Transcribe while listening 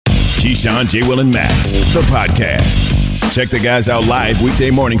Keyshawn, J. Will, and Max, the podcast. Check the guys out live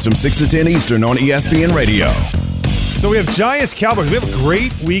weekday mornings from 6 to 10 Eastern on ESPN Radio. So we have Giants-Cowboys. We have a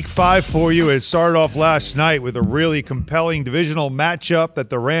great Week 5 for you. It started off last night with a really compelling divisional matchup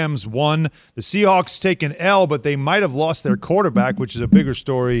that the Rams won. The Seahawks take an L, but they might have lost their quarterback, which is a bigger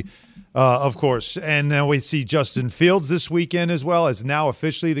story, of course. And then we see Justin Fields this weekend as well, as now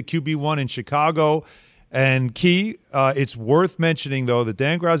officially the QB1 in Chicago. And Key, it's worth mentioning, though, that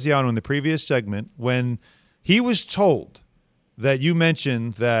Dan Graziano in the previous segment, when he was told that you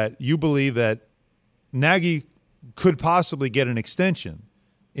mentioned that you believe that Nagy could possibly get an extension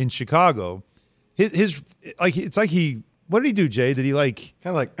in Chicago, his it's like he, what did he do, Jay? Did he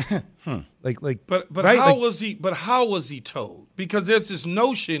kind of But right? how was he? But how was he told? Because there's this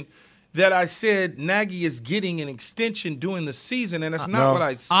notion that I said Nagy is getting an extension during the season, and that's not what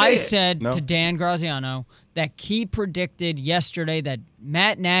I said. I said to Dan Graziano that he predicted yesterday that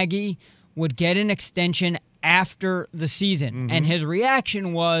Matt Nagy would get an extension after the season. Mm-hmm. And his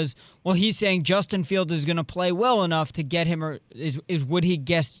reaction was, well, he's saying Justin Fields is going to play well enough to get him, or is what he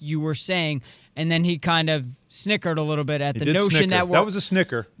guessed you were saying. And then he kind of snickered a little bit at the notion that was a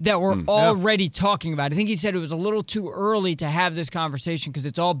snicker. That we're already talking about. I think he said it was a little too early to have this conversation because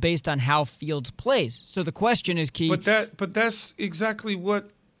it's all based on how Fields plays. So the question is, Key. But that's exactly what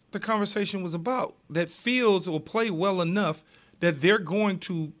the conversation was about. That Fields will play well enough that they're going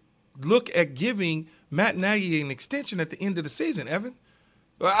to look at giving Matt Nagy an extension at the end of the season, Evan.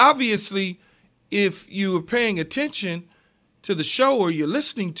 Well, obviously, if you were paying attention to the show or you're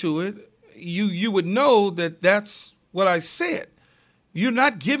listening to it, you would know that that's what I said. You're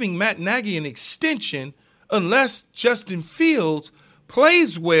not giving Matt Nagy an extension unless Justin Fields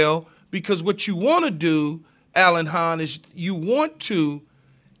plays well, because what you want to do, Alan Hahn, is you want to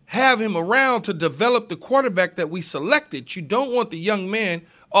have him around to develop the quarterback that we selected. You don't want the young man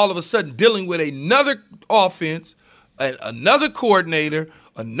all of a sudden dealing with another offense, another coordinator,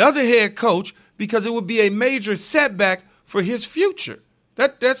 another head coach, because it would be a major setback for his future.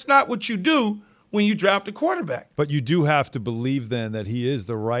 That's not what you do when you draft a quarterback. But you do have to believe then that he is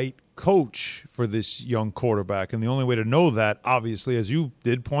the right coach for this young quarterback. And the only way to know that, obviously, as you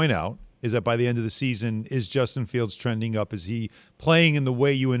did point out, is that by the end of the season, is Justin Fields trending up? Is he playing in the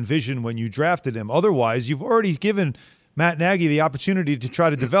way you envisioned when you drafted him? Otherwise, you've already given Matt Nagy the opportunity to try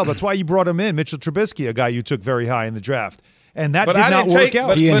to develop. That's why you brought him in, Mitchell Trubisky, a guy you took very high in the draft. And that did not work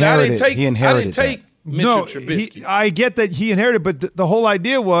out. He inherited I didn't take Mitchell Trubisky. I get that he inherited, but the whole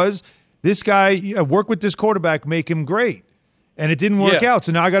idea was this guy, work with this quarterback, make him great. And it didn't work out.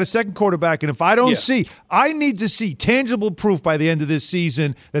 So now I got a second quarterback. And if I don't I need to see tangible proof by the end of this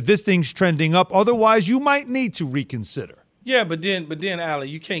season that this thing's trending up. Otherwise, you might need to reconsider. Yeah, but then, Alan,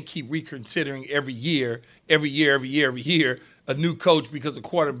 you can't keep reconsidering every year, a new coach because the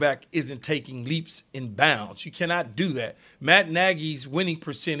quarterback isn't taking leaps and bounds. You cannot do that. Matt Nagy's winning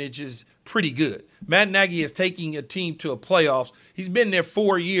percentage is pretty good. Matt Nagy is taking a team to a playoffs. He's been there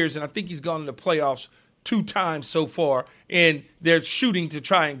 4 years, and I think he's gone to the playoffs 2 times so far, and they're shooting to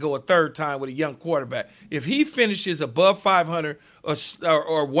try and go a third time with a young quarterback. If he finishes above 500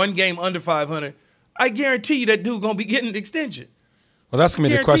 or one game under 500, I guarantee you that dude's going to be getting an extension. Well, that's going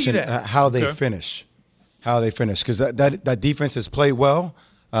to be the question, how they finish. How they finish. Because that defense has played well.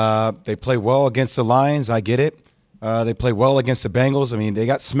 They play well against the Lions. I get it. They play well against the Bengals. I mean, they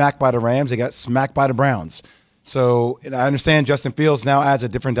got smacked by the Rams. They got smacked by the Browns. So I understand Justin Fields now adds a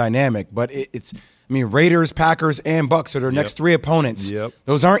different dynamic. But Raiders, Packers, and Bucs are their next 3 opponents. Yep.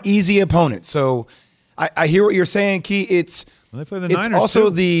 Those aren't easy opponents. So I hear what you're saying, Key. They play the Niners also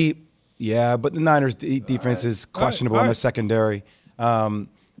too. But the Niners' defense is questionable in the secondary.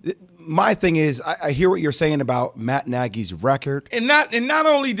 My thing is, I hear what you're saying about Matt Nagy's record, and not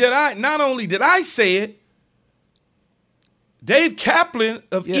only did I say it, Dave Kaplan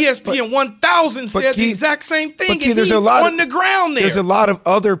of ESPN 1000 said the exact same thing, and he's on the ground there. There's a lot of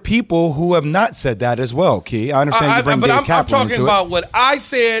other people who have not said that as well, Key. I understand you bring Dave Kaplan into it. I'm talking about what I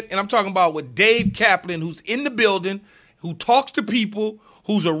said, and I'm talking about what Dave Kaplan, who's in the building, who talks to people,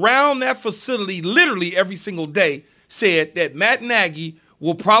 who's around that facility literally every single day, said that Matt Nagy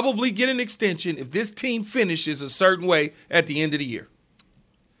will probably get an extension if this team finishes a certain way at the end of the year.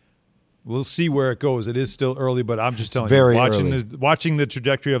 We'll see where it goes. It is still early, but I'm just telling you, watching the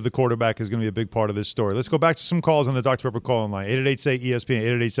trajectory of the quarterback is going to be a big part of this story. Let's go back to some calls on the Dr. Pepper call-in line. 888-SAY-ESPN,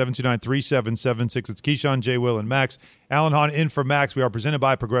 888-729-3776. It's Keyshawn, J. Will, and Max. Alan Hahn in for Max. We are presented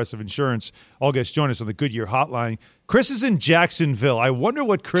by Progressive Insurance. All guests join us on the Goodyear Hotline. Chris is in Jacksonville. I wonder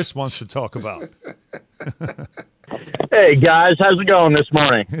what Chris wants to talk about. Hey, guys. How's it going this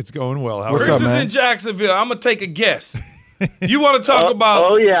morning? It's going well. Chris is in Jacksonville. I'm going to take a guess. You want to talk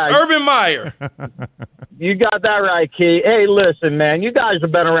about Urban Meyer. You got that right, Key. Hey, listen, man, you guys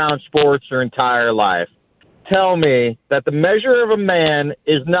have been around sports your entire life. Tell me that the measure of a man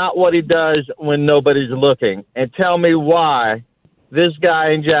is not what he does when nobody's looking. And tell me why this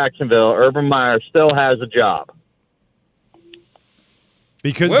guy in Jacksonville, Urban Meyer, still has a job.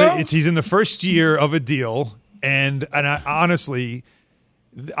 Because he's in the first year of a deal, and I honestly,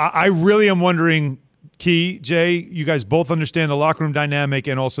 I really am wondering, Key, Jay, you guys both understand the locker room dynamic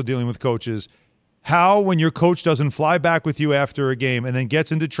and also dealing with coaches. How, when your coach doesn't fly back with you after a game and then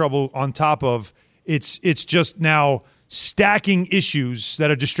gets into trouble on top of it's just now stacking issues that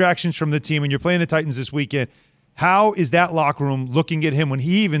are distractions from the team, and you're playing the Titans this weekend. How is that locker room looking at him when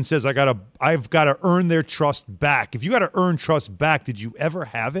he even says, I've got to earn their trust back? If you got to earn trust back, did you ever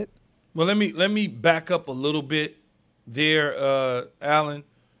have it? Well, let me back up a little bit there, Alan.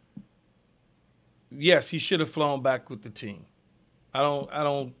 Yes, he should have flown back with the team. I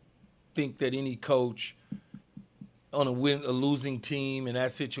don't think that any coach on a losing team in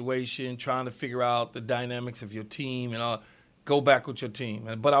that situation, trying to figure out the dynamics of your team and go back with your team.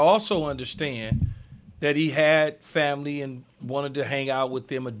 But I also understand that he had family and wanted to hang out with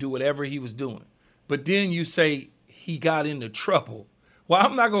them or do whatever he was doing. But then you say he got into trouble. Well,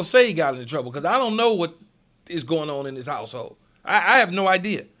 I'm not going to say he got into trouble because I don't know what is going on in his household. I have no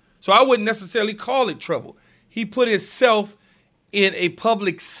idea. So I wouldn't necessarily call it trouble. He put himself in a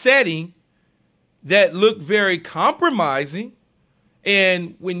public setting that looked very compromising.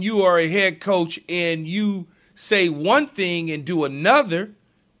 And when you are a head coach and you say one thing and do another,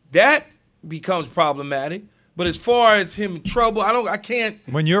 that becomes problematic. But as far as him in trouble, I can't.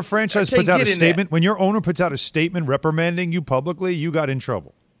 When your franchise puts out a statement, when your owner puts out a statement reprimanding you publicly, you got in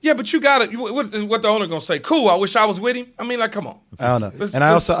trouble. Yeah, but you got it. What the owner gonna say? Cool. I wish I was with him. I mean, like, come on. I don't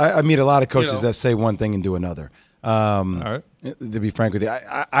know. I meet a lot of coaches that say one thing and do another. All right. To be frank with you,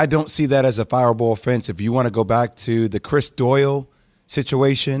 I don't see that as a fireable offense. If you want to go back to the Chris Doyle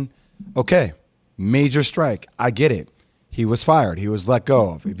situation, okay, major strike. I get it. He was fired. He was let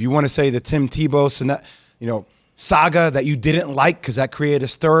go of. If you want to say the Tim Tebow, saga that you didn't like because that created a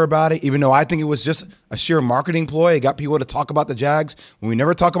stir about it, even though I think it was just a sheer marketing ploy. It got people to talk about the Jags when we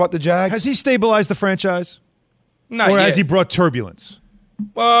never talk about the Jags. Has he stabilized the franchise? Not or yet. Has he brought turbulence?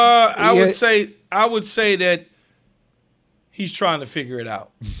 I would say that he's trying to figure it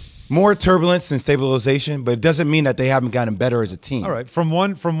out. More turbulence than stabilization, but it doesn't mean that they haven't gotten better as a team. All right, from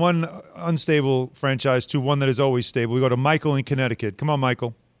one unstable franchise to one that is always stable, we go to Michael in Connecticut. Come on,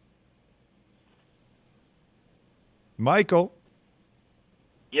 Michael. Michael.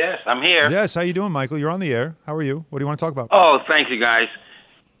 Yes, I'm here. Yes, how you doing, Michael? You're on the air. How are you? What do you want to talk about? Oh, thank you, guys.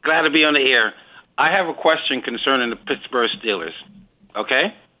 Glad to be on the air. I have a question concerning the Pittsburgh Steelers.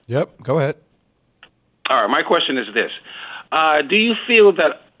 Okay? Yep, go ahead. All right, my question is this. Do you feel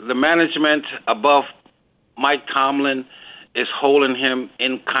that the management above Mike Tomlin is holding him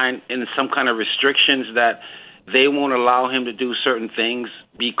in some kind of restrictions that they won't allow him to do certain things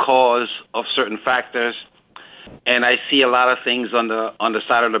because of certain factors? And I see a lot of things on the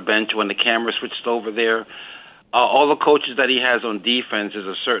side of the bench when the camera switched over there. All the coaches that he has on defense is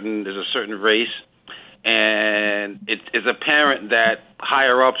a certain race, and it's apparent that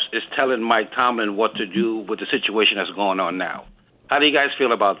higher ups is telling Mike Tomlin what to do with the situation that's going on now. How do you guys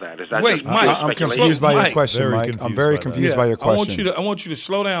feel about that? Is that Wait, Mike, I'm confused by your question, Mike. I'm very confused by your question. I want you to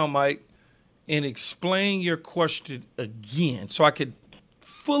slow down, Mike, and explain your question again so I could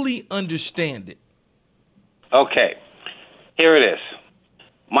fully understand it. Okay, here it is.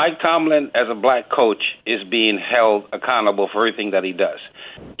 Mike Tomlin, as a black coach, is being held accountable for everything that he does.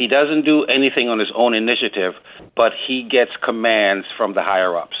 He doesn't do anything on his own initiative, but he gets commands from the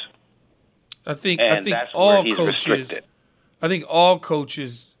higher-ups. I think that's all where he's coaches. restricted. I think all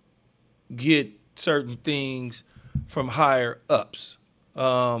coaches get certain things from higher ups.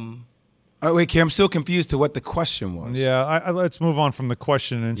 Wait, Kim, I'm still confused to what the question was. Yeah, let's move on from the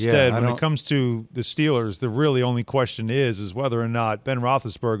question instead. When it comes to the Steelers, the really only question is whether or not Ben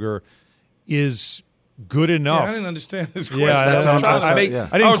Roethlisberger is good enough. Yeah, I didn't understand this question. Yeah,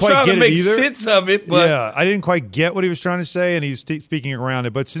 I was trying to make sense of it, but yeah, I didn't quite get what he was trying to say, and he's speaking around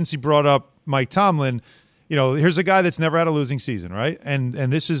it. But since he brought up Mike Tomlin, here's a guy that's never had a losing season, right? And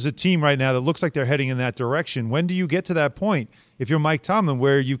this is a team right now that looks like they're heading in that direction. When do you get to that point, if you're Mike Tomlin,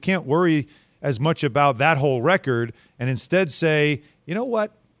 where you can't worry as much about that whole record and instead say, you know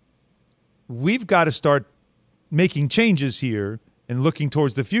what, we've got to start making changes here and looking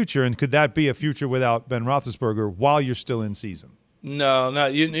towards the future, and could that be a future without Ben Roethlisberger while you're still in season? No.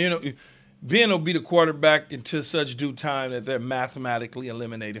 Ben will be the quarterback until such due time that they're mathematically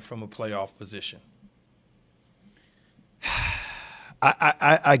eliminated from a playoff position.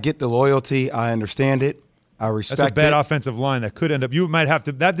 I get the loyalty. I understand it. I respect it. That's a bad offensive line that could end up. You might have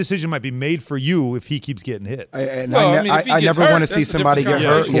to. That decision might be made for you if he keeps getting hit. I never want to see somebody get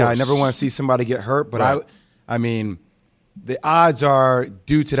hurt. Yeah, I never want to see somebody get hurt. But right. I mean, the odds are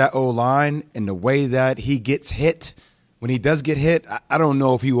due to that O-line and the way that he gets hit. When he does get hit, I don't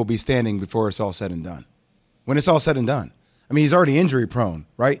know if he will be standing before it's all said and done. When it's all said and done. I mean, he's already injury prone,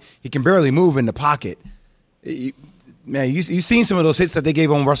 right? He can barely move in the pocket. Man, you've seen some of those hits that they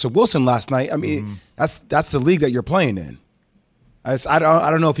gave on Russell Wilson last night. I mean, that's the league that you're playing in. I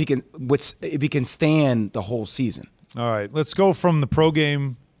don't know if he can stand the whole season. All right, let's go from the pro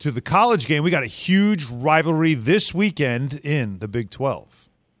game to the college game. We got a huge rivalry this weekend in the Big 12.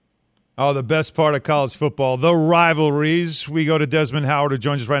 Oh, the best part of college football, the rivalries. We go to Desmond Howard, who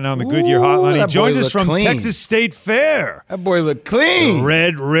joins us right now on the Goodyear Hotline. He joins us from Texas State Fair. That boy look clean. The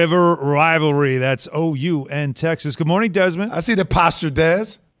Red River rivalry. That's OU and Texas. Good morning, Desmond. I see the posture,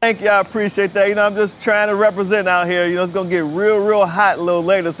 Des. Thank you. I appreciate that. I'm just trying to represent out here. It's going to get real hot a little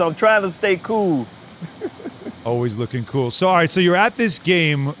later, so I'm trying to stay cool. Always looking cool. So, all right, so you're at this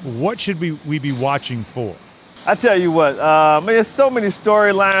game. What should we be watching for? I tell you what, there's so many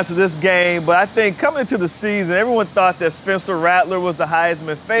storylines to this game, but I think coming into the season, everyone thought that Spencer Rattler was the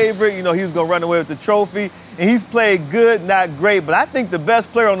Heisman favorite. He was going to run away with the trophy, and he's played good, not great. But I think the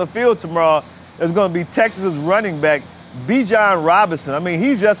best player on the field tomorrow is going to be Texas's running back, Bijan Robinson. I mean,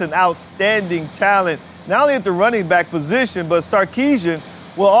 he's just an outstanding talent, not only at the running back position, but Sarkisian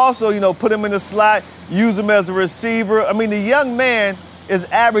will also, put him in the slot, use him as a receiver. I mean, the young man is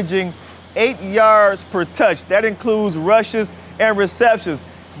averaging 8 yards per touch. That includes rushes and receptions.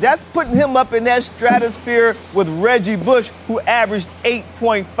 That's putting him up in that stratosphere with Reggie Bush, who averaged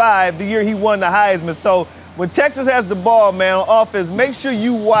 8.5 the year he won the Heisman. So when Texas has the ball, man, on offense, make sure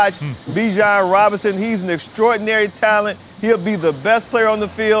you watch Bijan Robinson. He's an extraordinary talent. He'll be the best player on the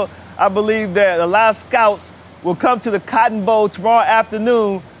field. I believe that a lot of scouts will come to the Cotton Bowl tomorrow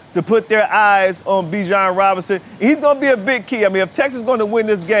afternoon to put their eyes on Bijan Robinson. He's going to be a big key. I mean, if Texas is going to win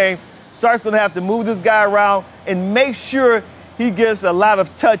this game, Sark's going to have to move this guy around and make sure he gets a lot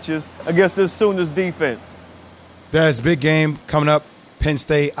of touches against this Sooners defense. There's a big game coming up. Penn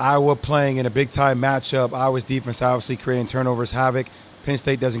State, Iowa playing in a big-time matchup. Iowa's defense obviously creating turnovers, havoc. Penn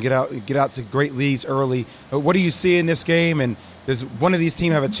State doesn't get out to great leads early. But what do you see in this game? And does one of these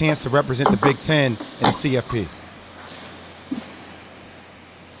teams have a chance to represent the Big Ten in the CFP?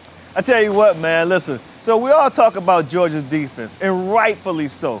 I tell you what, man, listen. So we all talk about Georgia's defense, and rightfully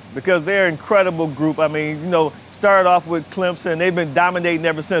so, because they're an incredible group. I mean, started off with Clemson, and they've been dominating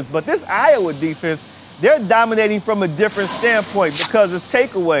ever since. But this Iowa defense, they're dominating from a different standpoint because it's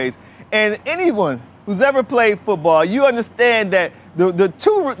takeaways. And anyone who's ever played football, you understand that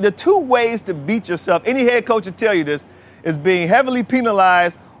the two ways to beat yourself, any head coach will tell you this, is being heavily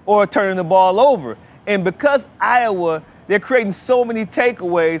penalized or turning the ball over. And because Iowa, they're creating so many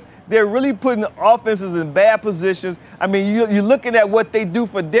takeaways, they're really putting the offenses in bad positions. I mean, you're looking at what they do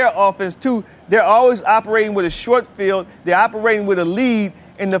for their offense, too. They're always operating with a short field. They're operating with a lead.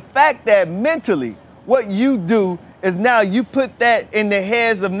 And the fact that mentally what you do is now you put that in the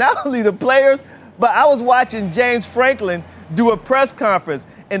heads of not only the players, but I was watching James Franklin do a press conference,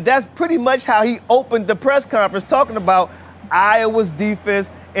 and that's pretty much how he opened the press conference, talking about Iowa's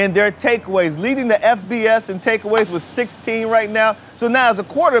defense and their takeaways, leading the FBS in takeaways with 16 right now. So now as a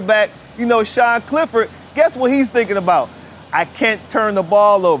quarterback, Sean Clifford, guess what he's thinking about? I can't turn the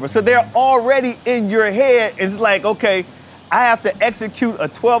ball over. So they're already in your head. It's like, okay, I have to execute a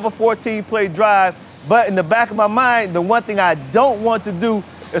 12 or 14 play drive, but in the back of my mind, the one thing I don't want to do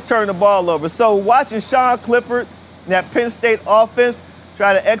is turn the ball over. So watching Sean Clifford and that Penn State offense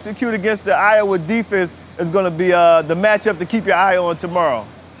try to execute against the Iowa defense is going to be the matchup to keep your eye on tomorrow.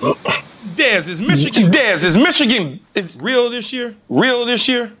 Dez, is Michigan is real this year?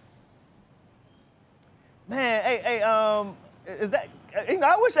 Man, is that?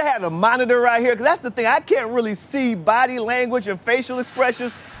 I wish I had a monitor right here, because that's the thing. I can't really see body language and facial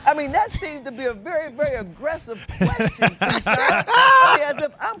expressions. I mean, that seems to be a very, very aggressive question. As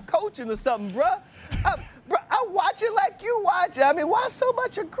if I'm coaching or something, bruh. I watch it like you watch it. I mean, why so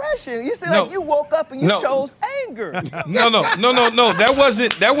much aggression? You seem like you woke up and you chose anger. No.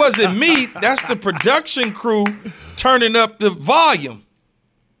 That wasn't me. That's the production crew turning up the volume.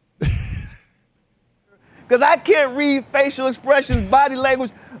 Because I can't read facial expressions, body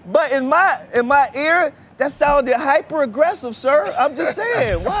language, but in my ear, that sounded hyper aggressive, sir. I'm just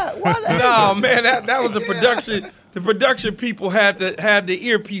saying. Why that? No, man, that was the production. The production people had the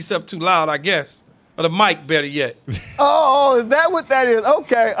earpiece up too loud, I guess, Or the mic, better yet. Oh, is that what that is?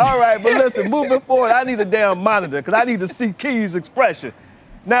 Okay, all right. But listen, moving forward, I need a damn monitor because I need to see Key's expression.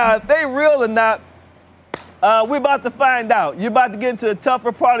 Now, if they real or not, we're about to find out. You're about to get into a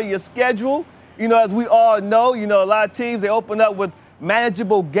tougher part of your schedule. You know, as we all know, a lot of teams, they open up with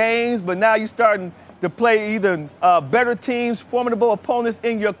manageable games, but now you're starting to play either better teams, formidable opponents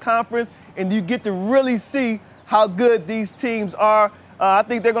in your conference, and you get to really see how good these teams are. I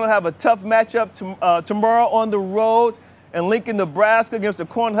think they're going to have a tough matchup tomorrow on the road in Lincoln, Nebraska against the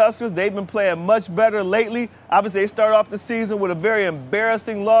Cornhuskers. They've been playing much better lately. Obviously, they started off the season with a very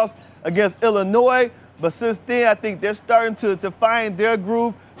embarrassing loss against Illinois. But since then, I think they're starting to find their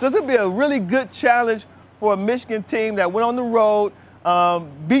groove. So this will be a really good challenge for a Michigan team that went on the road,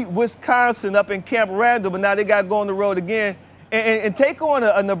 beat Wisconsin up in Camp Randall, but now they got to go on the road again and take on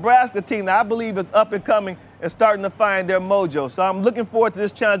a Nebraska team that I believe is up and coming and starting to find their mojo. So I'm looking forward to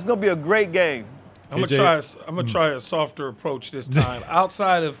this challenge. It's going to be a great game. I'm gonna try a softer approach this time.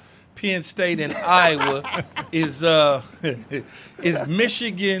 Outside of Penn State and Iowa, is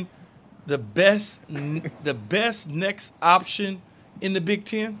Michigan the best next option in the Big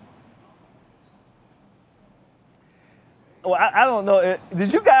Ten? Well, I don't know.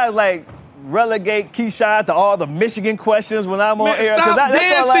 Did you guys relegate Keyshawn to all the Michigan questions when I'm on air? Stop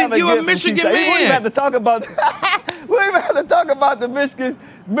dancing. You a Michigan man. We don't even have to talk about. We don't even have to talk about the Michigan.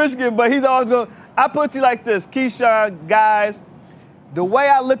 But he's always going. I put you like this, Keyshawn, guys. The way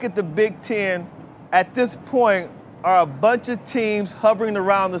I look at the Big Ten at this point are a bunch of teams hovering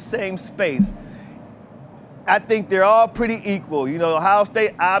around the same space. I think they're all pretty equal. Ohio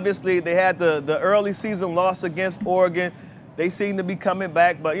State, obviously, they had the early season loss against Oregon. They seem to be coming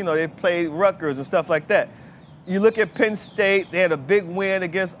back, but, they played Rutgers and stuff like that. You look at Penn State, they had a big win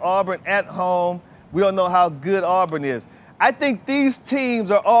against Auburn at home. We don't know how good Auburn is. I think these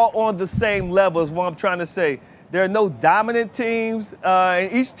teams are all on the same level is what I'm trying to say. There are no dominant teams,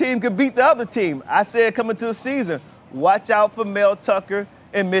 and each team could beat the other team. I said coming to the season, watch out for Mel Tucker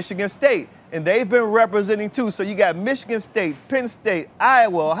and Michigan State. And they've been representing too. So you got Michigan State, Penn State,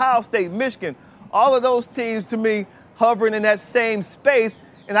 Iowa, Ohio State, Michigan. All of those teams, to me, hovering in that same space.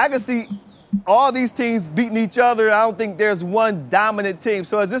 And I can see all these teams beating each other. I don't think there's one dominant team.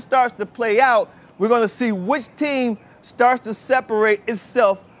 So as this starts to play out, we're going to see which team starts to separate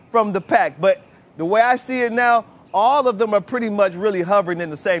itself from the pack. But the way I see it now, all of them are pretty much really hovering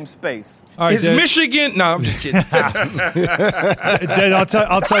in the same space. Right, is Michigan? No, I'm just kidding. Dad,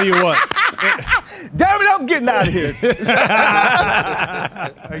 I'll tell you what. Damn it, I'm getting out of here.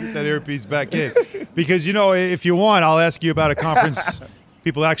 I get that earpiece back in. Because, if you want, I'll ask you about a conference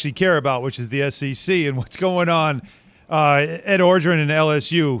people actually care about, which is the SEC, and what's going on. Ed Orgeron and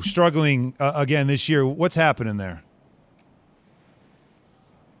LSU struggling again this year. What's happening there?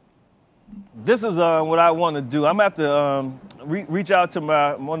 This is what I want to do. I'm going to have to reach out to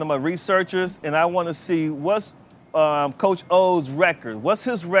one of my researchers, and I want to see what's Coach O's record. What's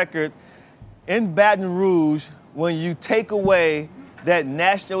his record in Baton Rouge when you take away that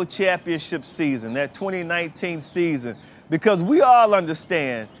national championship season, that 2019 season? Because we all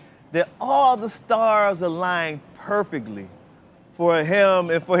understand that all the stars aligned perfectly for him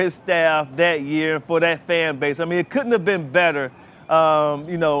and for his staff that year and for that fan base. I mean, it couldn't have been better. A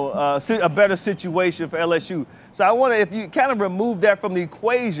better situation for LSU. So I wonder if you kind of remove that from the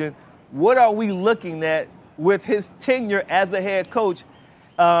equation, what are we looking at with his tenure as a head coach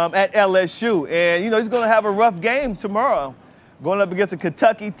at LSU? And, he's going to have a rough game tomorrow, going up against a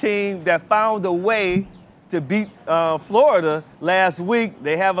Kentucky team that found a way to beat Florida last week.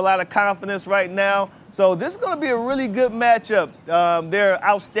 They have a lot of confidence right now. So this is going to be a really good matchup. Their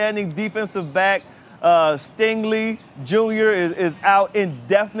outstanding defensive back, Stingley Jr. is out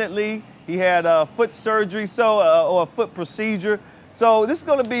indefinitely. He had foot surgery, or a foot procedure. So this is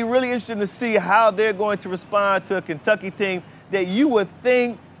going to be really interesting to see how they're going to respond to a Kentucky team that you would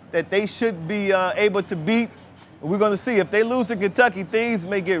think that they should be able to beat. We're going to see. If they lose to Kentucky, things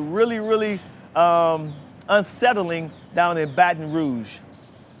may get really, really unsettling down in Baton Rouge.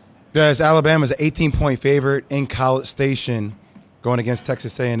 Alabama's an 18-point favorite in College Station going against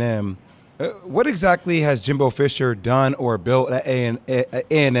Texas A&M. What exactly has Jimbo Fisher done or built at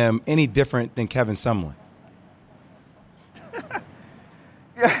A&M any different than Kevin Sumlin?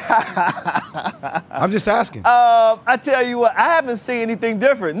 I'm just asking. I tell you what, I haven't seen anything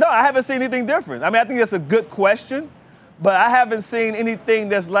different. No, I haven't seen anything different. I mean, I think that's a good question, but I haven't seen anything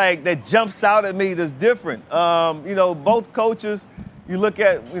that jumps out at me that's different. Both coaches, you look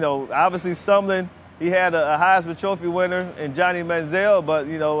at, obviously Sumlin, he had a Heisman Trophy winner in Johnny Manziel, but,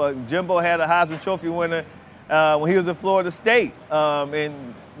 Jimbo had a Heisman Trophy winner when he was at Florida State.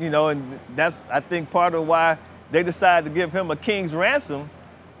 And, and that's, I think, part of why they decided to give him a king's ransom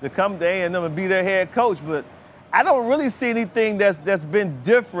to come to A&M and be their head coach. But I don't really see anything that's been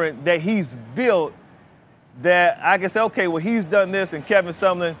different that he's built that I can say, okay, well, he's done this and Kevin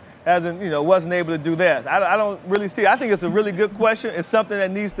Sumlin wasn't able to do that. I don't really see it. I think it's a really good question. It's something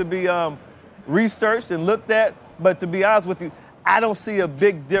that needs to be researched and looked at. But to be honest with you, I don't see a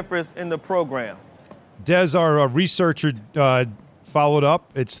big difference in the program. Des, our researcher, followed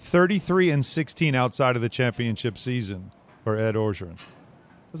up. It's 33-16 outside of the championship season for Ed Orgeron.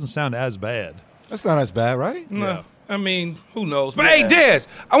 Doesn't sound as bad. That's not as bad, right? No. Yeah. I mean, who knows? But hey, Des,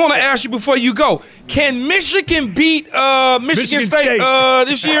 I want to ask you before you go: can Michigan beat Michigan State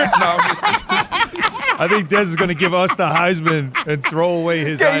this year? No. I think Des is going to give us the Heisman and throw away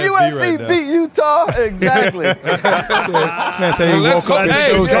his IFB USC right now. beat Utah? Exactly. This man said he Let's woke up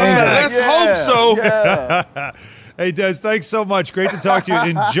and shows anger. Let's hope so. Yeah. Hey, Des, thanks so much. Great to talk to you.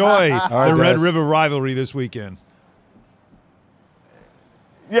 Enjoy the Red River rivalry this weekend.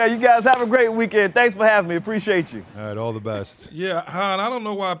 Yeah, you guys have a great weekend. Thanks for having me. Appreciate you. All right, all the best. Yeah, Han, I don't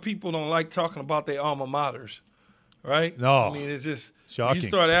know why people don't like talking about their alma maters, right? No. I mean, it's just shocking. You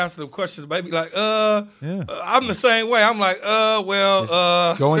start asking them questions, maybe like, I'm the same way. I'm like,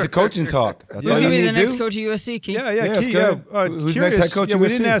 Go into coaching talk. That's all you Who's need the to next do. coach of USC, Keith? Yeah, Let's Key, go. curious. Who's next head coach yeah, of we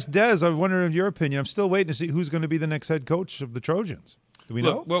USC? didn't ask Des. I'm wondering your opinion. I'm still waiting to see who's going to be the next head coach of the Trojans. Do we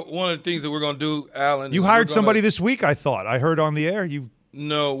know? Well, one of the things that we're going to do, Alan. You hired somebody this week, I thought. I heard on the air.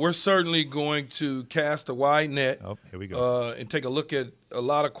 No, we're certainly going to cast a wide net. Oh, here we go. And take a look at a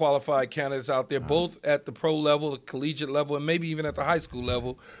lot of qualified candidates out there, both at the pro level, the collegiate level, and maybe even at the high school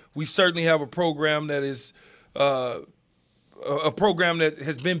level. We certainly have a program that is a program that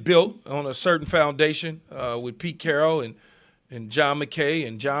has been built on a certain foundation with Pete Carroll and John McKay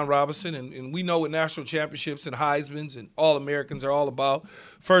and John Robinson. And we know what national championships and Heismans and All-Americans are all about.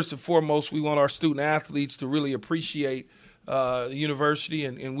 First and foremost, we want our student athletes to really appreciate the university,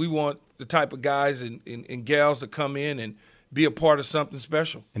 and we want the type of guys and gals to come in and be a part of something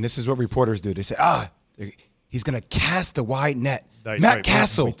special. And this is what reporters do. They say, he's going to cast a wide net. Right,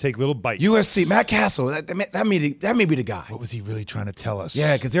 Castle. We take little bites. USC, Matt Castle. That may be the guy. What was he really trying to tell us?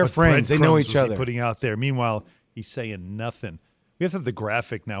 Yeah, because they're What friends. They know breadcrumbs each was he other. putting out there. Meanwhile, he's saying nothing. We have to have the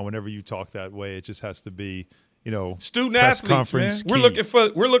graphic now whenever you talk that way. It just has to be, student press athletes, conference man.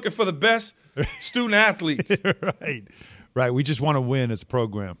 We're looking for the best student athletes. Right. We just want to win as a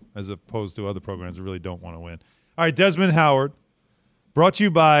program, as opposed to other programs that really don't want to win. All right, Desmond Howard, brought to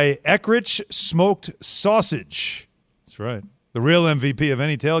you by Eckrich Smoked Sausage. That's right. The real MVP of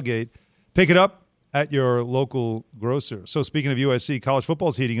any tailgate. Pick it up at your local grocer. So speaking of USC, college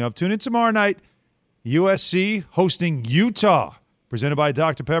football's heating up. Tune in tomorrow night. USC hosting Utah. Presented by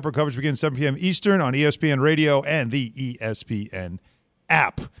Dr. Pepper. Coverage begins 7 p.m. Eastern on ESPN Radio and the ESPN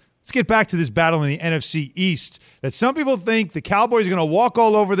app. Let's get back to this battle in the NFC East that some people think the Cowboys are going to walk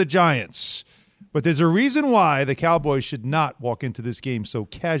all over the Giants. But there's a reason why the Cowboys should not walk into this game so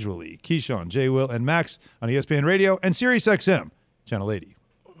casually. Keyshawn, J. Will, and Max on ESPN Radio and Sirius XM, Channel 80.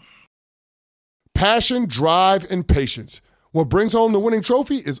 Passion, drive, and patience. What brings home the winning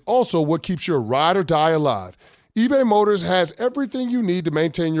trophy is also what keeps your ride or die alive. eBay Motors has everything you need to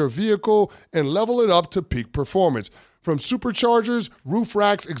maintain your vehicle and level it up to peak performance. From superchargers, roof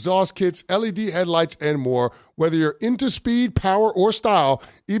racks, exhaust kits, LED headlights, and more, whether you're into speed, power, or style,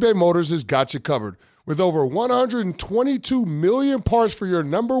 eBay Motors has got you covered. With over 122 million parts for your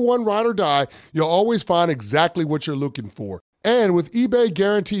number one ride or die, you'll always find exactly what you're looking for. And with eBay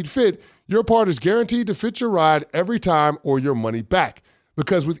Guaranteed Fit, your part is guaranteed to fit your ride every time or your money back.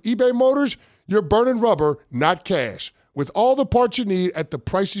 Because with eBay Motors, you're burning rubber, not cash. With all the parts you need at the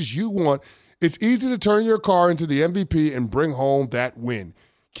prices you want, it's easy to turn your car into the MVP and bring home that win.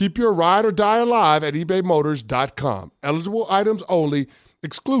 Keep your ride or die alive at ebaymotors.com. Eligible items only.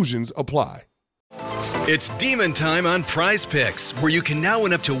 Exclusions apply. It's Demon Time on Prize Picks, where you can now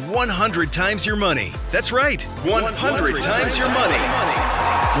win up to 100 times your money. That's right, 100 times your money.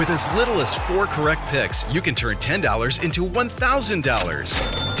 With as little as 4 correct picks, you can turn $10 into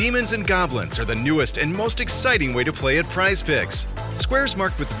 $1,000. Demons and Goblins are the newest and most exciting way to play at Prize Picks. Squares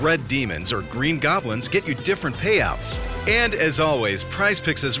marked with red demons or green goblins get you different payouts. And as always, Prize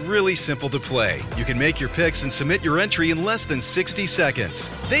Picks is really simple to play. You can make your picks and submit your entry in less than 60 seconds.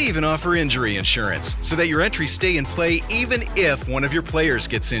 They even offer injury insurance, so that your entries stay in play even if one of your players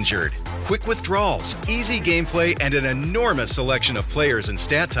gets injured. Quick withdrawals, easy gameplay, and an enormous selection of players and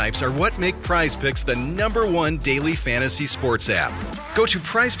stat types are what make Prize Picks the #1 daily fantasy sports app. Go to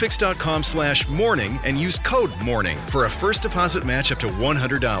prizepicks.com/morning and use code MORNING for a first deposit match match up to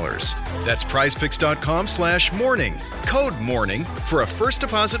 $100. That's prizepicks.com/morning. Code MORNING for a first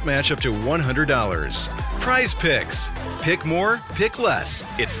deposit match up to $100. Prize Picks. Pick more, pick less.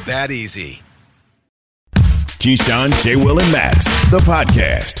 It's that easy. Keyshawn, J. Will, and Max, the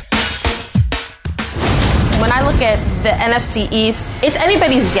podcast. When I look at the NFC East, it's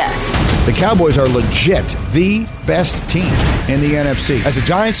anybody's guess. The Cowboys are legit the best team in the NFC. As a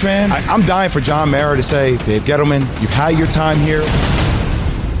Giants fan, I'm dying for John Mara to say, Dave Gettleman, you've had your time here.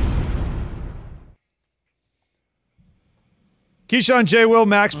 Keyshawn, J. Will,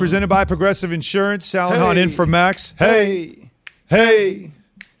 Max, presented by Progressive Insurance. Sal and Hunt in for Max. Hey.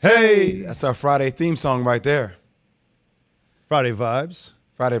 That's our Friday theme song right there. Friday vibes.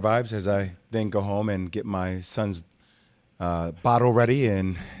 Friday vibes as I then go home and get my son's bottle ready.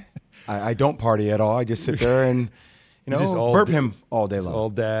 And I don't party at all. I just sit there and, burp him all day long. All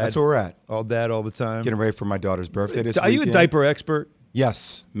dad. That's where we're at. All dad all the time. Getting ready for my daughter's birthday this weekend. Are you a diaper expert?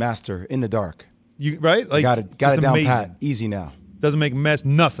 Yes. Master. In the dark. You right? Like, got it down amazing. Pat. Easy now. Doesn't make mess,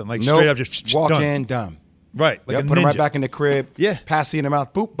 nothing. Like nope. Straight up just walk done. in, done. Right. Like put him right back in the crib. Yeah. Passy in the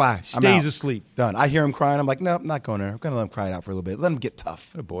mouth. Boop, bye. Stays asleep. Done. I hear him crying. I'm like, no, I'm not going there. I'm going to let him cry it out for a little bit. Let him get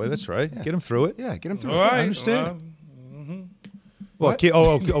tough. Oh, boy, that's right. Yeah. Get him through it. Yeah, get him through all it. Right. I understand. Well, Key,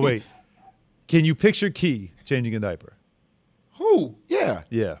 wait. Can you picture Key changing a diaper? Who? Yeah.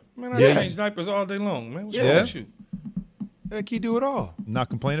 Yeah. Man, I change diapers all day long, man. What's wrong with you? Yeah, Key do it all. Not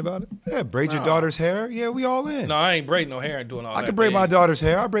complain about it? Yeah, braid your daughter's hair. Yeah, we all in. No, I ain't braiding no hair and doing all that. I can braid my daughter's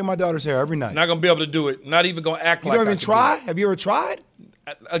hair. I braid my daughter's hair every night. Not going to be able to do it. Not even going to act like You don't even try? Have you ever tried?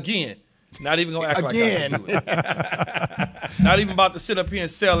 Again. Not even going to act like I can do it. Not even about to sit up here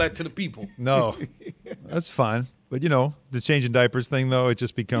and sell that to the people. No. That's fine. But, the changing diapers thing, though, it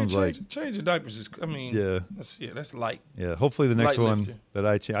just becomes Changing diapers is, that's light. Yeah, hopefully the next light one lifting. that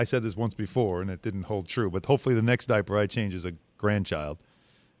I change, I said this once before, and it didn't hold true, but hopefully the next diaper I change is a grandchild.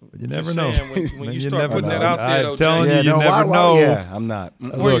 But you never know. When you start putting that out there, I'm telling you, you never know. know. Yeah, I'm not.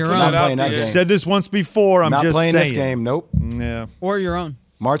 Or your own. Not playing that game. Said this once before, I'm not just playing saying. this game, nope. Yeah. Or your own.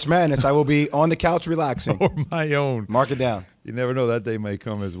 March Madness, I will be on the couch relaxing. Or my own. Mark it down. You never know, that day may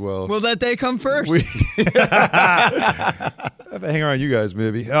come as well. Will that day come first? I have to hang around you guys,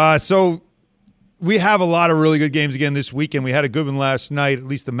 maybe. So we have a lot of really good games again this weekend. We had a good one last night. At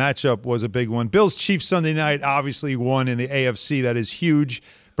least the matchup was a big one. Bills-Chiefs Sunday night obviously won in the AFC. That is huge.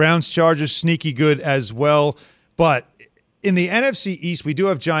 Browns-Chargers, sneaky good as well. But in the NFC East, we do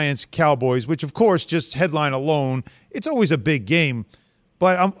have Giants-Cowboys, which, of course, just headline alone, it's always a big game.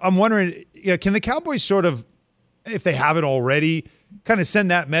 But I'm wondering, can the Cowboys sort of, if they haven't already, kind of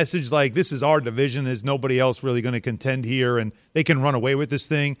send that message like, this is our division, there's nobody else really going to contend here, and they can run away with this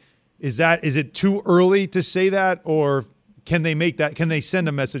thing? Is it too early to say that, or can they make that? Can they send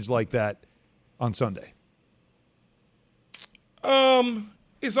a message like that on Sunday?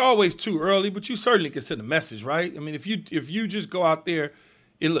 It's always too early, but you certainly can send a message, right? I mean, if you just go out there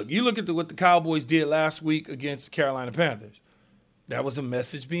and look at what the Cowboys did last week against the Carolina Panthers. That was a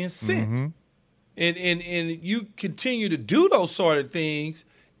message being sent. Mm-hmm. And you continue to do those sort of things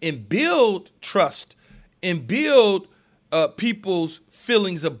and build trust and build people's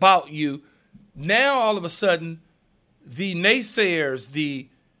feelings about you. Now, all of a sudden, the naysayers, the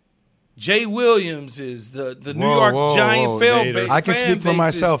Jay Williamses, the New York Giant fan base, I can speak for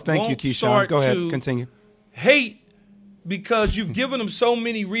myself. Thank you, Keyshawn. Go ahead, continue. Hate because you've given them so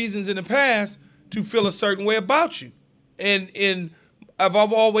many reasons in the past to feel a certain way about you. And I've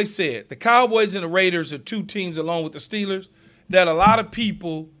always said the Cowboys and the Raiders are two teams, along with the Steelers, that a lot of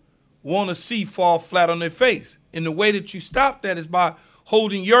people want to see fall flat on their face. And the way that you stop that is by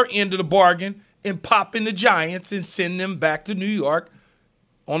holding your end of the bargain and popping the Giants and sending them back to New York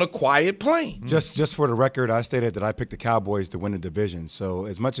on a quiet plane. Just for the record, I stated that I picked the Cowboys to win the division. So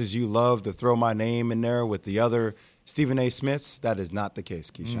as much as you love to throw my name in there with the other Stephen A. Smiths, that is not the case,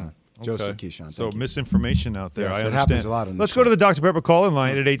 Keyshawn. Joseph Keyshawn. So misinformation out there. Yes, I it happens a lot. Let's go to the Dr. Pepper call-in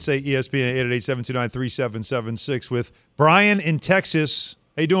line at 888-ESPN, 888-729-3776 with Brian in Texas.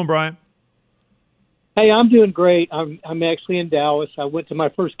 How you doing, Brian? Hey, I'm doing great. I'm actually in Dallas. I went to my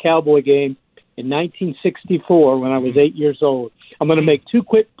first Cowboy game in 1964 when I was 8 years old. I'm going to make 2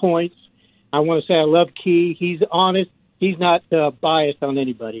 quick points. I want to say I love Key. He's honest. He's not biased on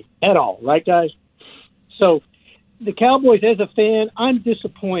anybody at all. Right, guys? So the Cowboys, as a fan, I'm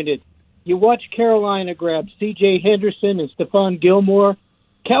disappointed. You watch Carolina grab C.J. Henderson and Stephon Gilmore.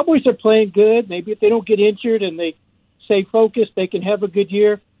 Cowboys are playing good. Maybe if they don't get injured and they stay focused, they can have a good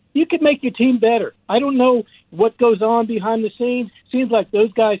year. You can make your team better. I don't know what goes on behind the scenes. Seems like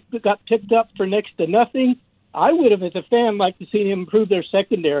those guys got picked up for next to nothing. I would have, as a fan, liked to see them improve their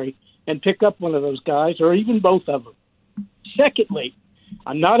secondary and pick up one of those guys or even both of them. Secondly,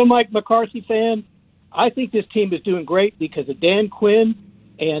 I'm not a Mike McCarthy fan. I think this team is doing great because of Dan Quinn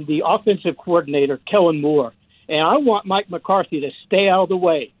and the offensive coordinator, Kellen Moore. And I want Mike McCarthy to stay out of the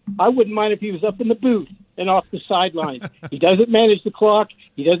way. I wouldn't mind if he was up in the booth and off the sidelines. He doesn't manage the clock.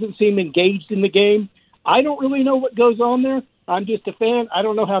 He doesn't seem engaged in the game. I don't really know what goes on there. I'm just a fan. I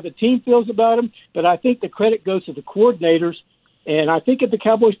don't know how the team feels about him, but I think the credit goes to the coordinators. And I think if the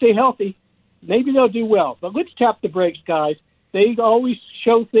Cowboys stay healthy, maybe they'll do well. But let's tap the brakes, guys. They always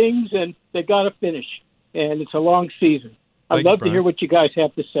show things, and they got to finish. And it's a long season. I'd love to hear what you guys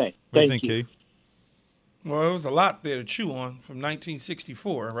have to say. Thank you. Well, it was a lot there to chew on from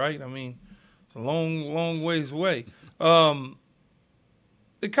 1964, right? I mean, it's a long, long ways away. The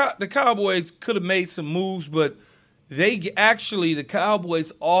Cowboys could have made some moves, but the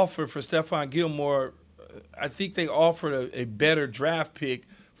Cowboys offered for Stephon Gilmore, I think they offered a better draft pick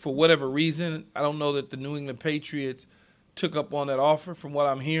for whatever reason. I don't know that the New England Patriots took up on that offer from what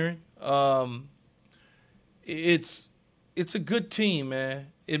I'm hearing. It's a good team, man.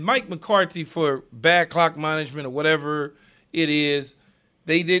 And Mike McCarthy, for bad clock management or whatever it is,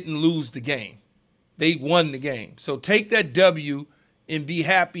 they didn't lose the game. They won the game. So take that W and be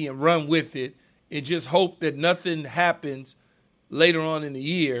happy and run with it and just hope that nothing happens later on in the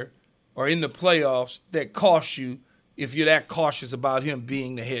year or in the playoffs that costs you if you're that cautious about him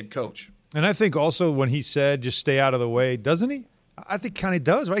being the head coach. And I think also when he said just stay out of the way, doesn't he? I think kind of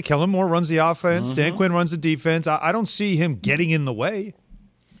does, right? Kellen Moore runs the offense. Mm-hmm. Dan Quinn runs the defense. I don't see him getting in the way.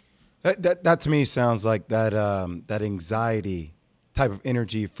 That to me sounds like that anxiety type of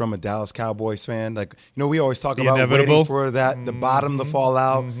energy from a Dallas Cowboys fan. Like, we always talk about inevitable. Waiting for the bottom to fall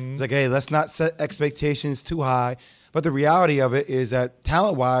out. Mm-hmm. It's like, hey, let's not set expectations too high. But the reality of it is that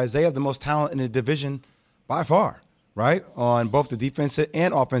talent-wise, they have the most talent in the division by far, right? On both the defensive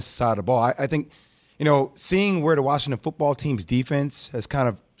and offensive side of the ball. I think, seeing where the Washington football team's defense has kind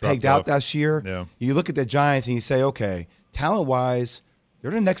of pegged out this year, you look at the Giants and you say, okay, talent-wise, they're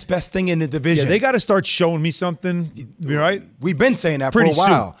the next best thing in the division. Yeah, they got to start showing me something, right? We've been saying that for a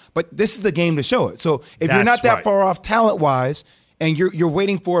while, but this is the game to show it. So if you're not that far off talent-wise and you're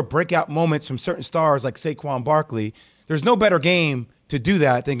waiting for breakout moments from certain stars like Saquon Barkley, there's no better game to do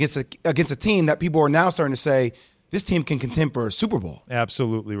that than against a team that people are now starting to say, this team can contend for a Super Bowl.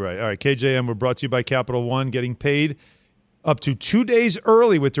 Absolutely right. All right, KJM, we're brought to you by Capital One, getting paid up to 2 days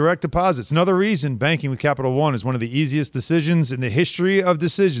early with direct deposits. Another reason banking with Capital One is one of the easiest decisions in the history of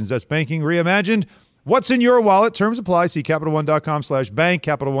decisions. That's banking reimagined. What's in your wallet? Terms apply. See CapitalOne.com/bank.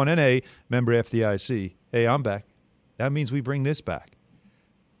 Capital One N.A., member FDIC. Hey, I'm back. That means we bring this back.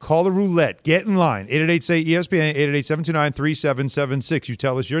 Call the roulette. Get in line. 888-SAY-ESPN, 888-729-3776. You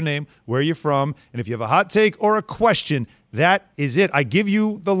tell us your name, where you're from, and if you have a hot take or a question, that is it. I give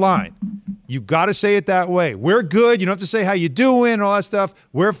you the line. You got to say it that way. We're good. You don't have to say how you doing and all that stuff.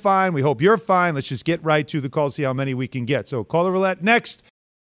 We're fine. We hope you're fine. Let's just get right to the call, see how many we can get. So call the roulette next.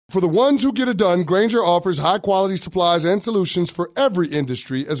 For the ones who get it done, Grainger offers high-quality supplies and solutions for every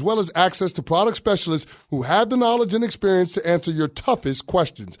industry, as well as access to product specialists who have the knowledge and experience to answer your toughest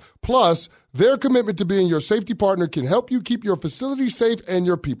questions. Plus, their commitment to being your safety partner can help you keep your facility safe and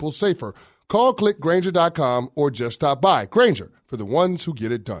your people safer. Call, click Grainger.com, or just stop by. Grainger, for the ones who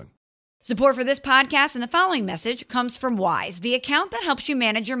get it done. Support for this podcast and the following message comes from Wise, the account that helps you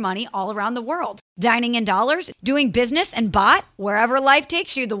manage your money all around the world. Dining in dollars, doing business and bot, wherever life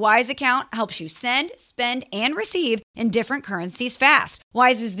takes you, the Wise account helps you send, spend, and receive in different currencies fast.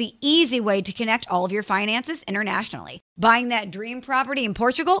 Wise is the easy way to connect all of your finances internationally. Buying that dream property in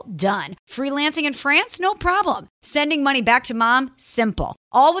Portugal? Done. Freelancing in France? No problem. Sending money back to mom? Simple.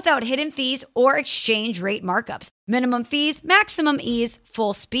 All without hidden fees or exchange rate markups. Minimum fees, maximum ease,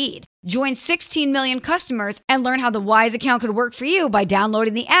 full speed. Join 16 million customers and learn how the Wise account could work for you by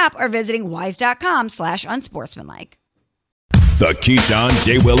downloading the app or visiting wise.com/unsportsmanlike. The Keyshawn,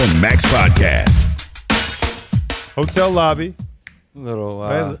 J. Will, and Max podcast. Hotel lobby.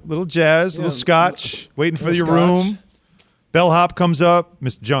 Little jazz, little scotch, waiting for your room. Bellhop comes up.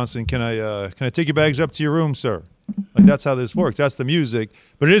 Mr. Johnson, can I take your bags up to your room, sir? Like, that's how this works. That's the music.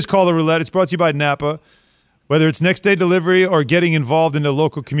 But it is called the roulette. It's brought to you by Napa. Whether it's next day delivery or getting involved in the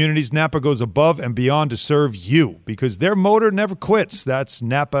local communities, Napa goes above and beyond to serve you because their motor never quits. That's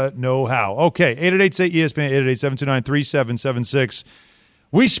Napa know-how. Okay, 888-SAY-ESPN, 888-729-3776.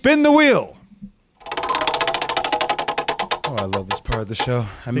 We spin the wheel. Oh, I love this part of the show.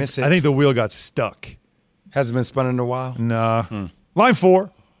 I miss it. I think the wheel got stuck. Hasn't been spun in a while? Nah. Line 4.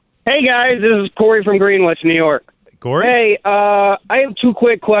 Hey, guys. This is Corey from Greenwich, New York. Corey? Hey, I have two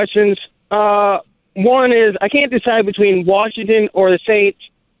quick questions. One is I can't decide between Washington or the Saints.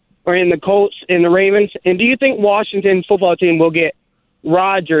 or in the Colts and the Ravens? And do you think Washington football team will get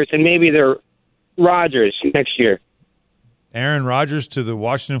Rodgers and maybe their Rodgers next year? Aaron Rodgers to the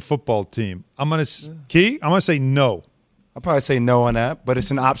Washington football team. I'm going to say no. I'll probably say no on that, but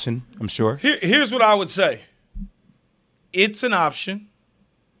it's an option, I'm sure. Here's what I would say. It's an option.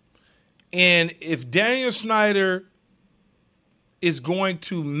 And if Daniel Snyder is going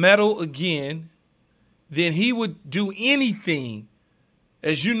to meddle again, then he would do anything.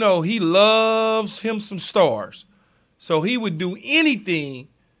 As you know, he loves him some stars. So he would do anything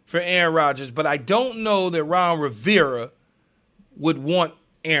for Aaron Rodgers. But I don't know that Ron Rivera would want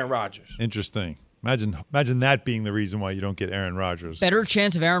Aaron Rodgers. Interesting. Imagine that being the reason why you don't get Aaron Rodgers. Better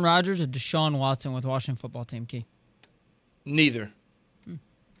chance of Aaron Rodgers or Deshaun Watson with Washington football team, Key? Neither.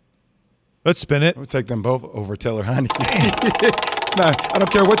 Let's spin it. We'll take them both over Taylor Heineke. I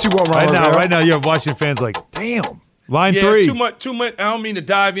don't care what you want, Ron Rivera. Right now, you have Washington fans like, damn. Line 3. Too much. I don't mean to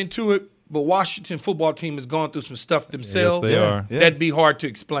dive into it, but Washington football team has gone through some stuff themselves. Yes, they are. Yeah. That'd be hard to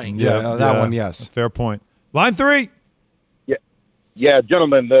explain. That one, yes. Fair point. Line 3. Yeah,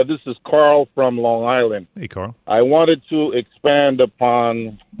 gentlemen, this is Carl from Long Island. Hey, Carl. I wanted to expand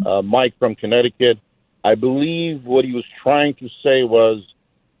upon Mike from Connecticut. I believe what he was trying to say was,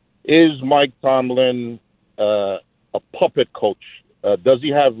 is Mike Tomlin a puppet coach? Does he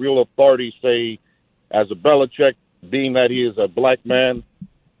have real authority, say, as a Belichick, being that he is a black man,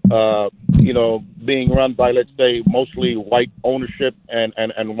 being run by, let's say, mostly white ownership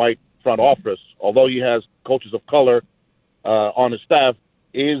and white front office? Although he has coaches of color on his staff,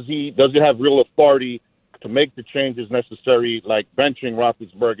 does he have real authority to make the changes necessary, like benching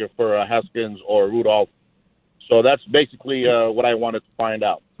Roethlisberger for Haskins or Rudolph? So that's basically what I wanted to find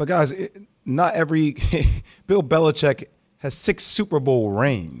out. But guys, not every Bill Belichick has 6 Super Bowl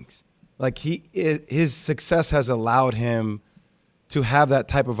rings. Like his success has allowed him to have that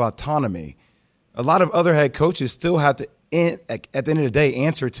type of autonomy. A lot of other head coaches still have to, at the end of the day,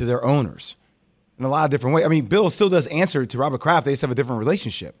 answer to their owners in a lot of different ways. I mean, Bill still does answer to Robert Kraft. They just have a different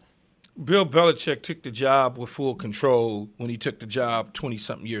relationship. Bill Belichick took the job with full control when he took the job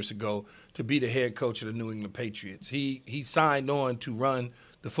 20-something years ago to be the head coach of the New England Patriots. He signed on to run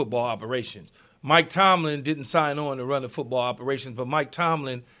the football operations. Mike Tomlin didn't sign on to run the football operations, but Mike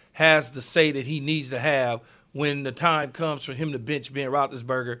Tomlin has the say that he needs to have when the time comes for him to bench Ben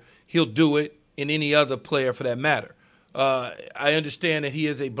Roethlisberger. He'll do it, and any other player for that matter. I understand that he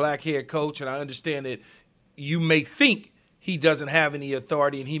is a black head coach, and I understand that you may think he doesn't have any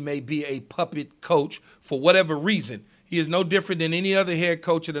authority and he may be a puppet coach for whatever reason. He is no different than any other head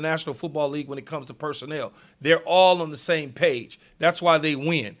coach in the National Football League when it comes to personnel. They're all on the same page. That's why they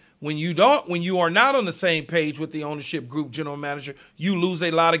win. When you are not on the same page with the ownership group, general manager, you lose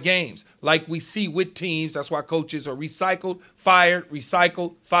a lot of games. Like we see with teams, that's why coaches are recycled, fired,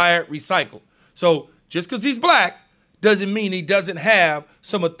 recycled. So just because he's black doesn't mean he doesn't have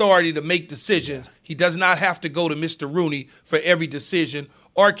some authority to make decisions. He does not have to go to Mr. Rooney for every decision,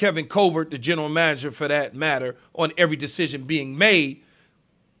 or Kevin Covert, the general manager for that matter, on every decision being made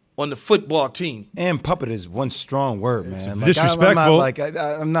on the football team. And puppet is one strong word, man. It's disrespectful.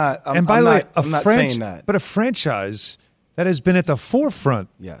 I'm not saying that. But a franchise that has been at the forefront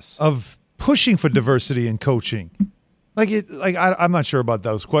of pushing for diversity in coaching. I'm not sure about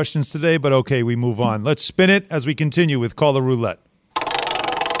those questions today, but okay, we move on. Let's spin it as we continue with Caller Roulette.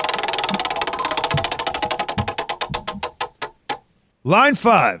 Line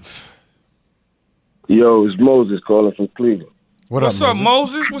 5. Yo, it's Moses calling from Cleveland. What's up,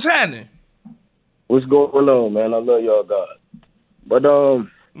 Moses? What's happening? What's going on, man? I love y'all guys. But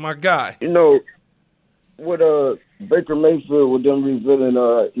my guy, with Baker Mayfield, with them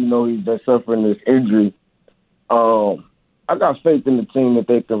revealing, he's been suffering this injury. I got faith in the team that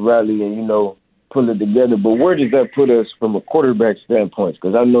they can rally and pull it together. But where does that put us from a quarterback standpoint?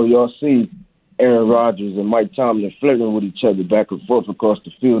 Because I know y'all see Aaron Rodgers and Mike Tomlin flirting with each other back and forth across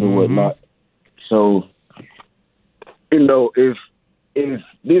the field and whatnot. So, if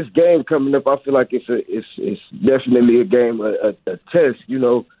this game coming up, I feel like it's definitely a game, a test,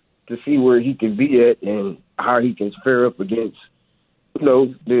 to see where he can be at and how he can fare up against,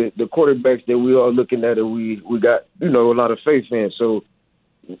 the quarterbacks that we are looking at and we got, a lot of faith in. So,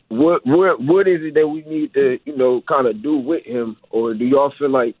 what is it that we need to, kind of do with him, or do y'all feel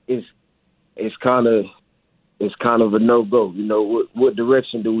like it's kind of a no-go? What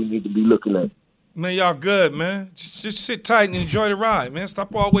direction do we need to be looking at? Man, y'all good, man. Just sit tight and enjoy the ride, man.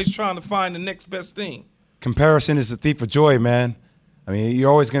 Stop always trying to find the next best thing. Comparison is the thief of joy, man. I mean,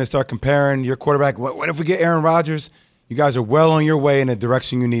 you're always going to start comparing your quarterback. What if we get Aaron Rodgers? You guys are well on your way in the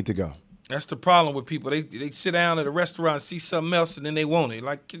direction you need to go. That's the problem with people. They sit down at a restaurant and see something else, and then they want it.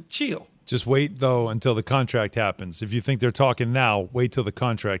 Like, chill. Just wait, though, until the contract happens. If you think they're talking now, wait till the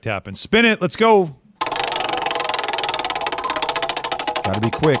contract happens. Spin it. Let's go. Got to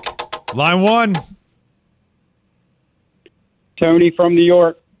be quick. Line 1. Tony from New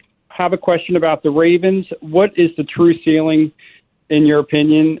York. I have a question about the Ravens. What is the true ceiling, in your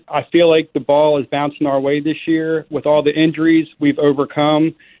opinion? I feel like the ball is bouncing our way this year. With all the injuries we've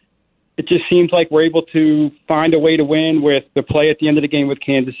overcome, it just seems like we're able to find a way to win with the play at the end of the game with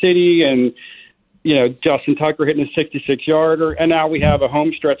Kansas City and, Justin Tucker hitting a 66-yarder. And now we have a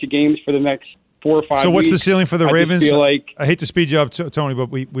home stretch of games for the next 4 or 5 weeks. So what's the ceiling for the Ravens? I hate to speed you up, Tony,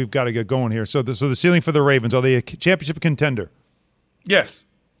 but we've got to get going here. So the ceiling for the Ravens, are they a championship contender? Yes.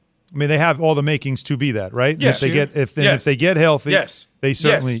 I mean, they have all the makings to be that, right? Yes. If they get healthy, yes. They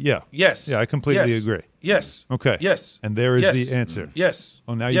certainly, Yes. Yeah, I completely agree. Yes. Okay. Yes. And there is the answer. Yes.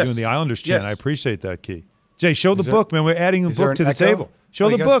 Oh, now you're doing the Islanders chant. Yes. I appreciate that, Key. Jay, show the book, man. We're adding the book to the table. Show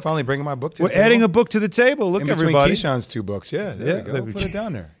the book. Finally bringing my book to the table. We're adding a book to the table. Look, everybody. Keyshawn's 2 books. Yeah, there we go. Put it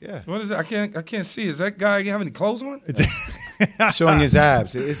down there. Yeah. What is it? I can't see. Is that guy have any clothes on? Showing his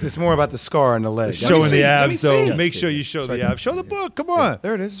abs. It's more about the scar on the leg. Showing the abs, though. Make sure you show the abs. Show the book. Come on.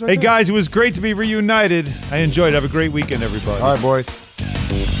 There it is. Hey, guys, it was great to be reunited. I enjoyed it. Have a great weekend, everybody. All right, boys.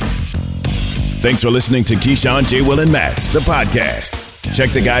 Thanks for listening to Keyshawn, J. Will, and Max, the podcast. Check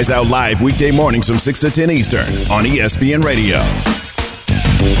the guys out live weekday mornings from 6 to 10 Eastern on ESPN Radio.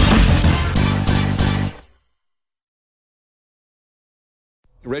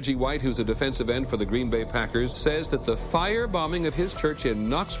 Reggie White, who's a defensive end for the Green Bay Packers, says that the firebombing of his church in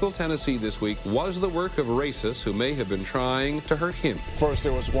Knoxville, Tennessee this week was the work of racists who may have been trying to hurt him. First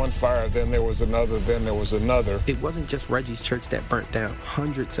there was one fire, then there was another, then there was another. It wasn't just Reggie's church that burnt down.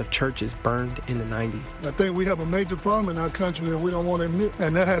 Hundreds of churches burned in the 90s. I think we have a major problem in our country that we don't want to admit,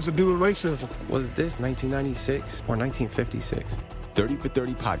 and that has to do with racism. Was this 1996 or 1956? 30 for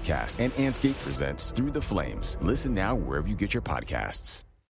 30 podcast and Anscape presents Through the Flames. Listen now wherever you get your podcasts.